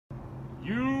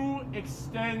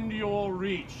extend your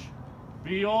reach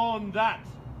beyond that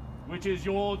which is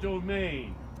your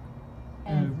domain.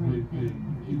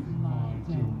 Everything is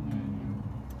my domain.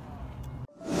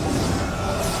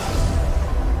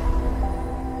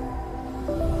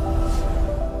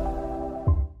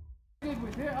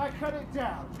 With it, I cut it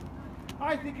down.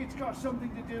 I think it's got something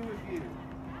to do with you.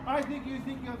 I think you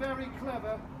think you're very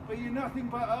clever, but you're nothing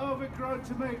but an overgrown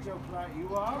tomato plant,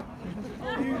 you are.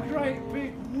 You great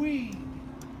big weed.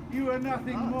 You are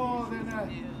nothing more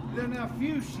than a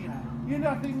fuchsia. You're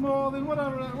nothing more than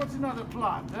whatever. What's another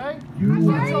plant, eh? You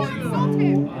How dare you insult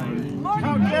him?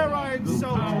 How dare I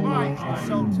insult him? I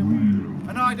insult him,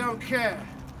 and I don't care.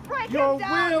 Your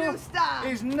will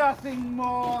is nothing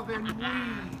more than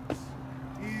weeds.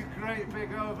 You great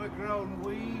big overgrown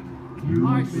weed.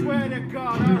 I swear to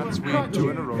God, I will cut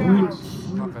you down.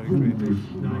 Not very creative.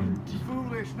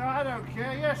 Foolish, no, I don't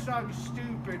care. Yes, I'm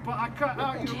stupid, but I cut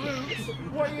out your roots.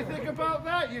 What do you think about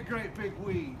that, you great big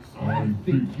weeds? I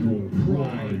think your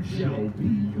pride shall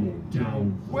be your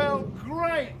downfall. Well,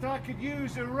 great. I could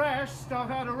use a rest. I've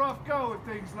had a rough go of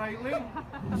things lately.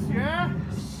 Yeah?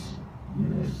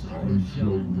 Yes, I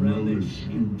shall relish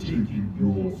in taking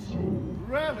your soul.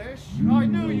 Relish? I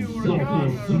knew you were a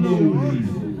gardener of sorts.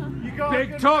 You got a Big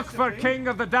good talk for recipe. King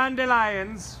of the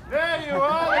Dandelions. There you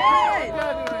are, the king of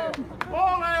the dandelions.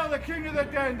 All hail the king of the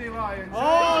dandelions.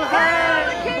 All hail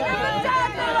the king of the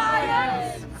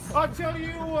dandelions. I'll tell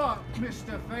you what,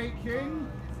 Mr. Fae King,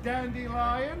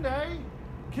 dandelion, eh?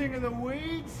 King of the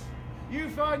weeds. You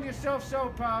find yourself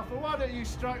so powerful, why don't you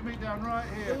strike me down right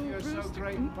here if you're so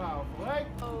great and powerful, eh?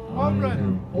 I'm ready. I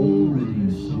have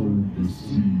already sown the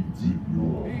seeds in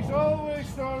your He's heart. always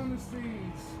throwing the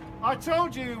seeds. I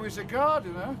told you he was a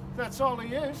gardener. That's all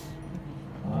he is.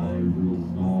 I will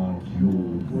mark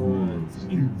your words,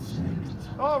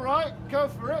 insect. All right, go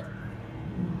for it.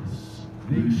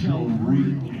 They shall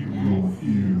ring in your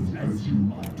ears as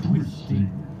you are twisting,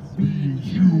 being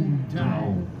hewn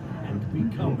down, and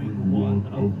becoming one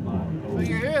of my So own.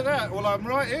 you hear that? Well, I'm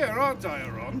right here, aren't I,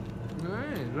 Aaron?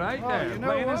 Right Oh, there, you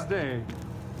know plain as what? day.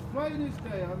 Plain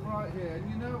as day, I'm right here. And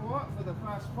you know what? For the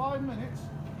past 5 minutes,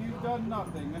 you've done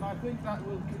nothing. And I think that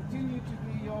will continue to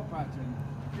be your pattern.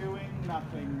 Doing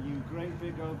nothing, you great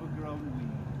big overgrown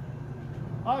weed.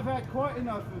 I've had quite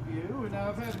enough of you, and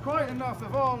I've had quite enough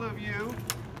of all of you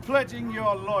pledging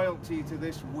your loyalty to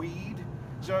this weed.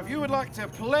 So if you would like to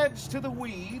pledge to the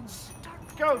weeds,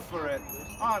 go for it.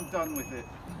 I'm done with it.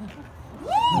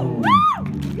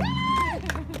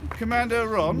 Commander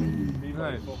Ron,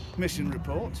 Right. mission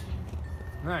report.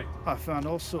 Right. I found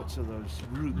all sorts of those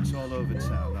roots all over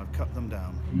town. I've cut them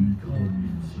down. He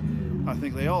comes here I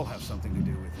think they all have something to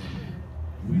do with him.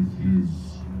 with his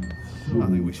I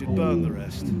think we should burn the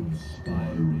rest.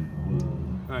 inspiring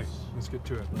words. Right, let's get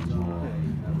to it.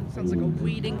 Sounds like a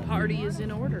weeding party is in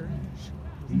order.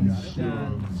 He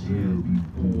stands here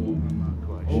before me, Not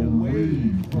quite sure.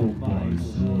 away from my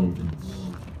servants,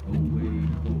 away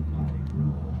from my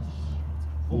grass.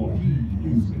 For he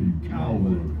is a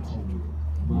coward.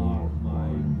 Mark my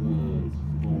words,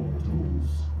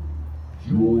 mortals.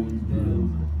 Join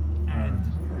them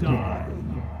and die.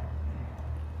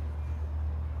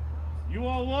 You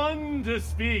are one to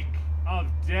speak of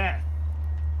death.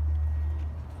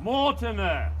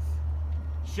 Mortimer,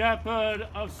 shepherd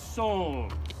of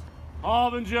souls,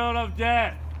 harbinger of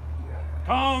death,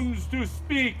 comes to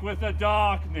speak with the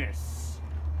darkness.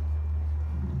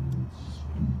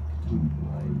 Speak to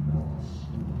my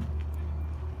master.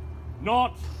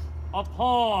 Not a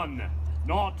pawn,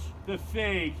 not the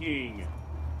Fae King.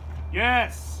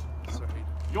 Yes,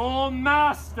 your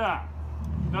master,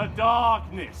 the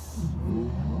darkness.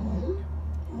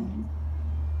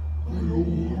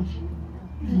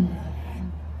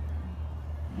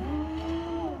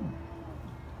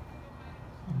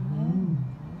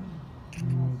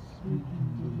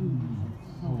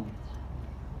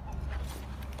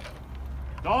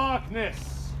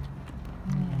 Darkness,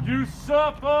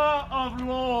 usurper of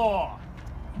law.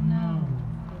 No.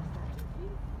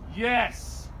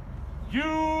 Yes, you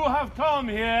have come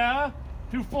here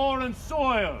to foreign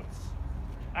soils,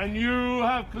 and you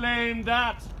have claimed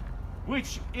that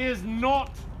which is not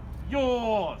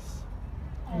yours.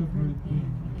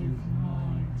 Everything is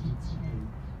mine to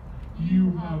take.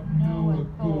 You have no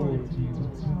authority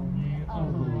to tell me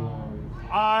otherwise.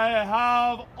 I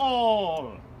have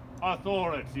all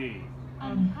authority.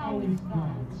 And how is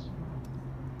that?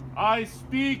 I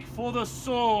speak for the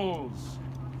souls,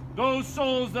 those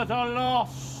souls that are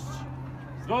lost,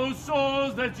 those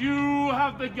souls that you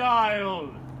have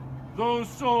beguiled, those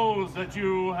souls that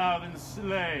you have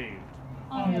enslaved.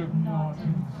 I have not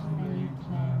enslaved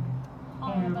them.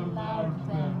 I have allowed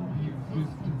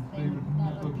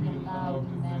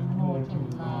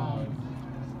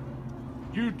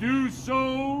do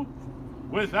so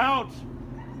without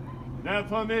their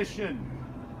permission.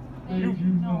 They do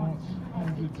not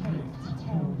hesitate to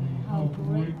tell me how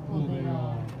grateful they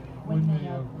are when they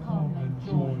have come and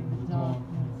joined the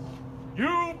darkness.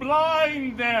 You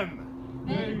blind them!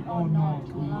 They are not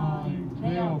blind,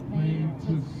 they are made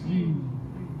to see.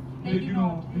 They do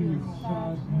not feel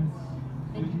sadness,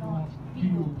 they do not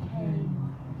feel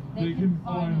pain. They can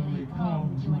finally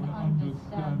come to an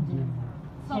understanding,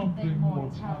 something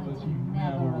mortality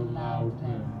never allowed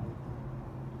them.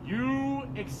 You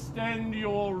extend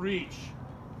your reach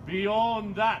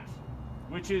beyond that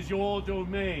which is your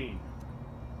domain.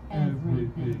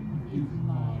 Everything is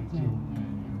my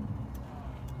domain.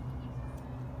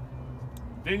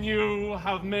 Then you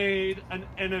have made an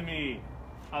enemy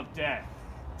of death.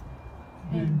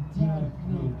 Then death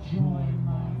will join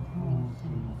my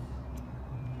forces.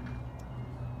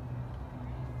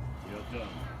 You're done.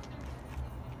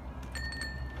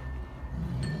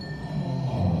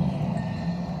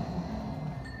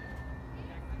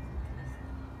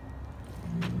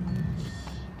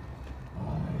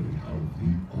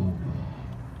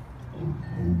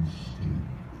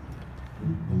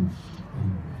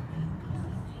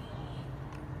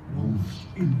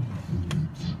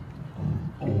 Infinite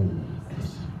of all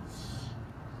essence.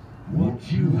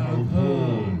 What you have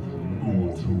heard,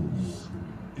 mortals,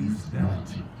 is that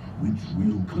which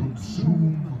will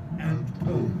consume and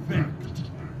perfect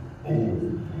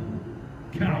all.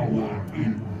 Cower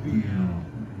in fear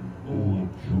or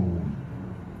joy.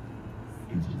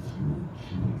 It is your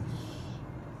choice.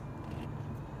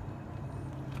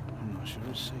 I'm not sure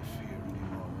I say fear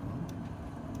anymore.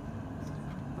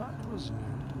 That was new.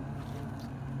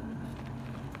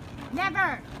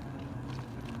 Never!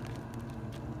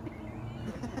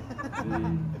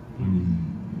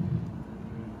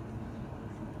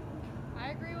 I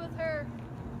agree with her.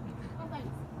 Oh, thanks.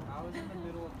 I was in the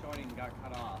middle of joining and got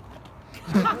cut off.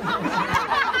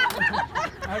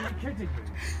 Are you kidding me?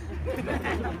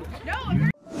 No, I'm